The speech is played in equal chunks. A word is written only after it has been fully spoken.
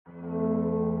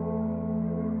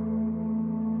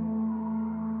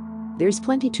There's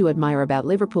plenty to admire about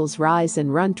Liverpool's rise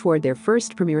and run toward their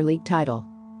first Premier League title.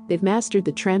 They've mastered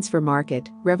the transfer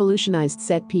market, revolutionized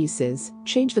set pieces,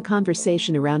 changed the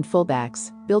conversation around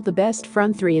fullbacks, built the best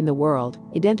front three in the world,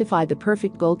 identified the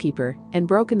perfect goalkeeper, and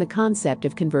broken the concept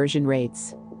of conversion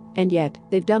rates. And yet,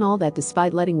 they've done all that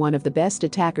despite letting one of the best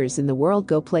attackers in the world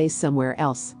go play somewhere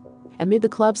else. Amid the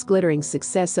club's glittering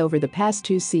success over the past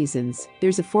 2 seasons,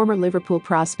 there's a former Liverpool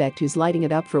prospect who's lighting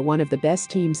it up for one of the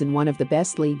best teams in one of the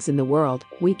best leagues in the world,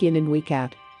 week in and week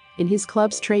out. In his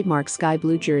club's trademark sky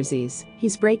blue jerseys,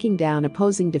 he's breaking down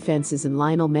opposing defenses in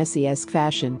Lionel Messi-esque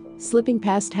fashion, slipping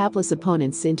past hapless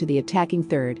opponents into the attacking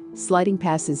third, sliding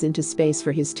passes into space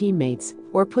for his teammates,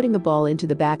 or putting the ball into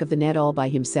the back of the net all by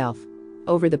himself.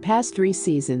 Over the past 3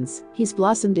 seasons, he's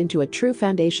blossomed into a true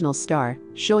foundational star,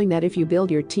 showing that if you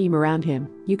build your team around him,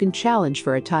 you can challenge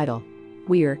for a title.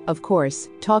 We're, of course,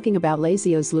 talking about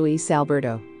Lazio's Luis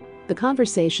Alberto. The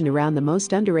conversation around the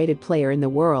most underrated player in the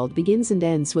world begins and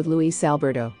ends with Luis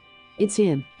Alberto. It's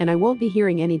him, and I won't be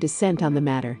hearing any dissent on the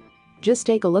matter. Just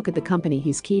take a look at the company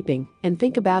he's keeping, and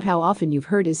think about how often you've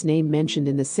heard his name mentioned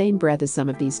in the same breath as some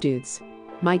of these dudes.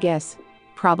 My guess?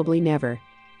 Probably never.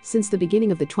 Since the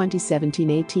beginning of the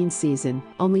 2017-18 season,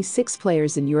 only 6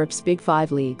 players in Europe's Big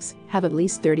 5 leagues have at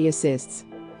least 30 assists.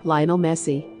 Lionel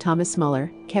Messi, Thomas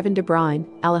Muller, Kevin De Bruyne,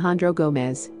 Alejandro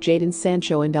Gomez, Jadon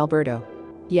Sancho and Alberto.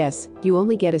 Yes, you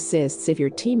only get assists if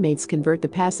your teammates convert the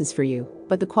passes for you,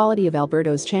 but the quality of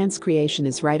Alberto's chance creation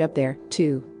is right up there,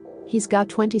 too. He's got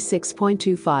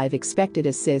 26.25 expected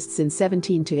assists in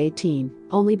 17-18,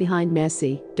 only behind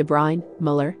Messi, De Bruyne,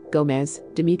 Muller, Gomez,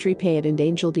 Dimitri Payet and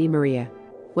Angel Di Maria.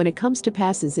 When it comes to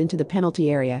passes into the penalty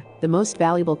area, the most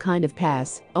valuable kind of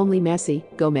pass, only Messi,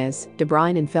 Gomez, De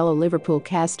Bruyne and fellow Liverpool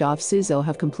cast-off Suso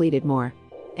have completed more.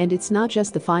 And it's not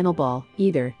just the final ball,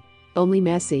 either. Only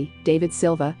Messi, David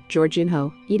Silva,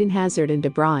 Jorginho, Eden Hazard and De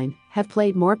Bruyne have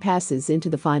played more passes into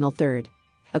the final third.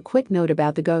 A quick note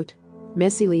about the GOAT.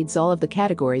 Messi leads all of the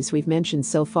categories we've mentioned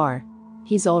so far.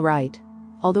 He's all right.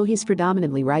 Although he's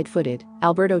predominantly right-footed,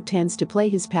 Alberto tends to play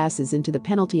his passes into the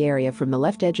penalty area from the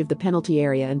left edge of the penalty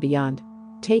area and beyond.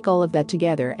 Take all of that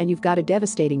together and you've got a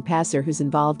devastating passer who's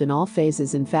involved in all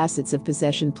phases and facets of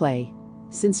possession play.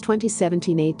 Since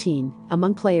 2017-18,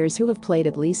 among players who have played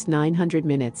at least 900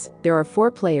 minutes, there are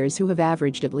 4 players who have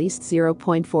averaged at least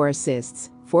 0.4 assists,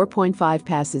 4.5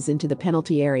 passes into the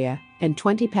penalty area, and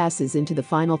 20 passes into the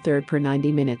final third per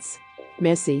 90 minutes.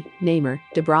 Messi, Neymar,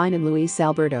 De Bruyne and Luis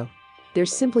Alberto. There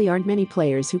simply aren't many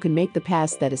players who can make the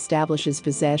pass that establishes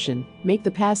possession, make the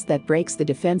pass that breaks the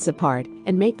defense apart,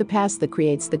 and make the pass that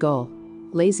creates the goal.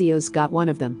 Lazio's got one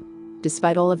of them.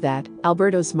 Despite all of that,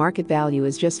 Alberto's market value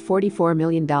is just $44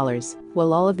 million,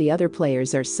 while all of the other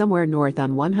players are somewhere north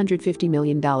on $150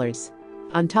 million.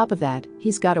 On top of that,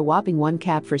 he's got a whopping 1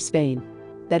 cap for Spain.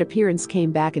 That appearance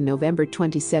came back in November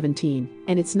 2017,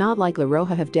 and it's not like La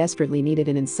Roja have desperately needed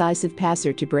an incisive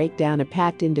passer to break down a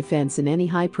packed-in defense in any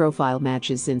high-profile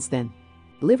matches since then.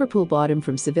 Liverpool bought him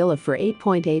from Sevilla for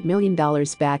 $8.8 million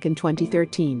back in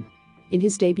 2013. In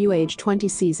his debut age 20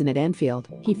 season at Anfield,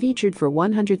 he featured for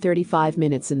 135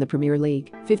 minutes in the Premier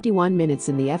League, 51 minutes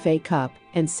in the FA Cup,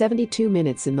 and 72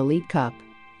 minutes in the League Cup.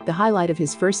 The highlight of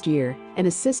his first year, an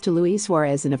assist to Luis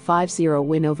Suarez in a 5-0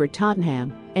 win over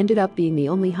Tottenham, ended up being the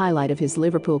only highlight of his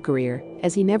Liverpool career,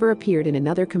 as he never appeared in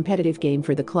another competitive game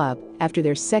for the club after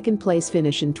their second-place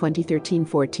finish in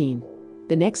 2013-14.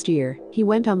 The next year, he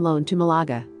went on loan to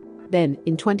Malaga. Then,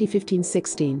 in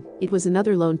 2015-16, it was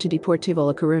another loan to Deportivo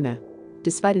La Coruña.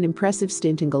 Despite an impressive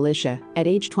stint in Galicia, at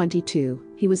age 22,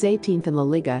 he was 18th in La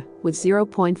Liga, with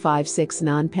 0.56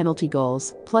 non-penalty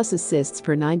goals, plus assists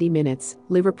per 90 minutes.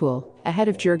 Liverpool, ahead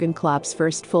of Jurgen Klopp's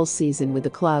first full season with the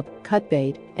club, cut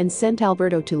bait, and sent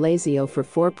Alberto to Lazio for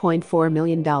 $4.4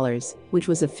 million, which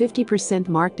was a 50%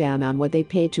 markdown on what they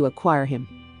paid to acquire him.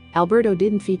 Alberto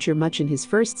didn't feature much in his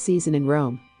first season in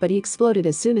Rome, but he exploded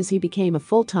as soon as he became a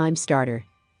full-time starter.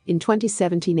 In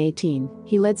 2017-18,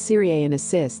 he led Serie A in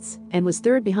assists and was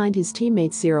third behind his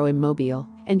teammate Ciro Immobile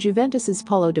and Juventus's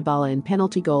Paulo Dybala in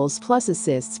penalty goals plus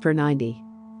assists per 90.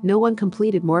 No one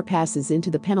completed more passes into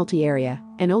the penalty area,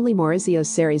 and only Maurizio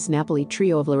Sarri's Napoli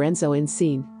trio of Lorenzo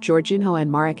Insigne, Jorginho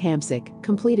and Marek Hamsik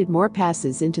completed more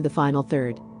passes into the final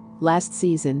third. Last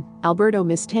season, Alberto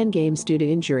missed 10 games due to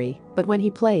injury, but when he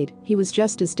played, he was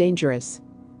just as dangerous.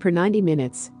 Per 90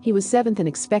 minutes, he was 7th in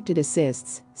expected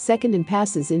assists, 2nd in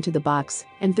passes into the box,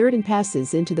 and 3rd in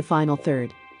passes into the final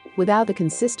third. Without the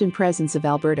consistent presence of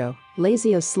Alberto,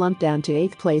 Lazio slumped down to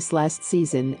 8th place last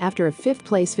season after a 5th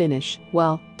place finish,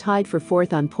 while tied for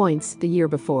 4th on points the year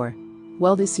before.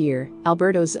 Well, this year,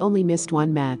 Alberto's only missed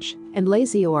 1 match, and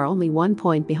Lazio are only 1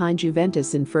 point behind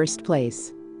Juventus in 1st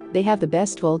place. They have the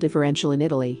best goal differential in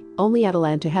Italy, only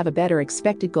Atalanta have a better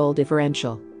expected goal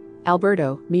differential.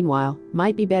 Alberto, meanwhile,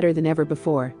 might be better than ever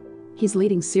before. He's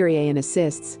leading Serie A in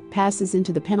assists, passes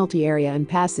into the penalty area and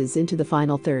passes into the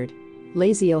final third.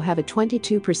 Lazio have a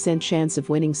 22% chance of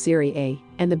winning Serie A,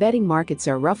 and the betting markets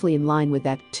are roughly in line with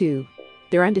that, too.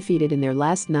 They're undefeated in their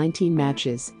last 19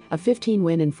 matches, a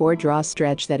 15-win and 4-draw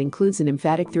stretch that includes an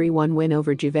emphatic 3-1 win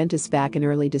over Juventus back in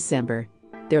early December.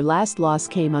 Their last loss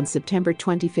came on September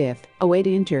 25, away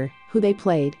to Inter, who they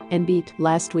played and beat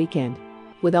last weekend.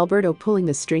 With Alberto pulling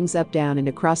the strings up, down and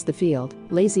across the field,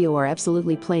 Lazio are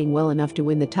absolutely playing well enough to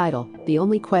win the title. The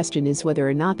only question is whether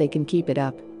or not they can keep it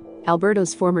up.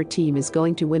 Alberto's former team is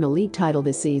going to win a league title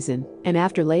this season, and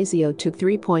after Lazio took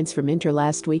 3 points from Inter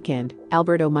last weekend,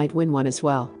 Alberto might win one as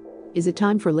well. Is it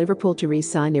time for Liverpool to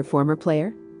re-sign their former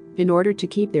player? In order to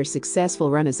keep their successful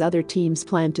run, as other teams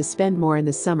plan to spend more in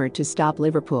the summer to stop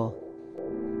Liverpool.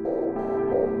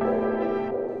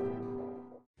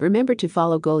 Remember to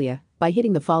follow Golia by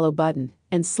hitting the follow button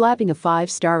and slapping a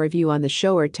 5-star review on the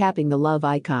show or tapping the love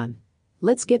icon.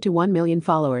 Let's get to 1 million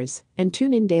followers and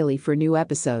tune in daily for new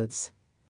episodes.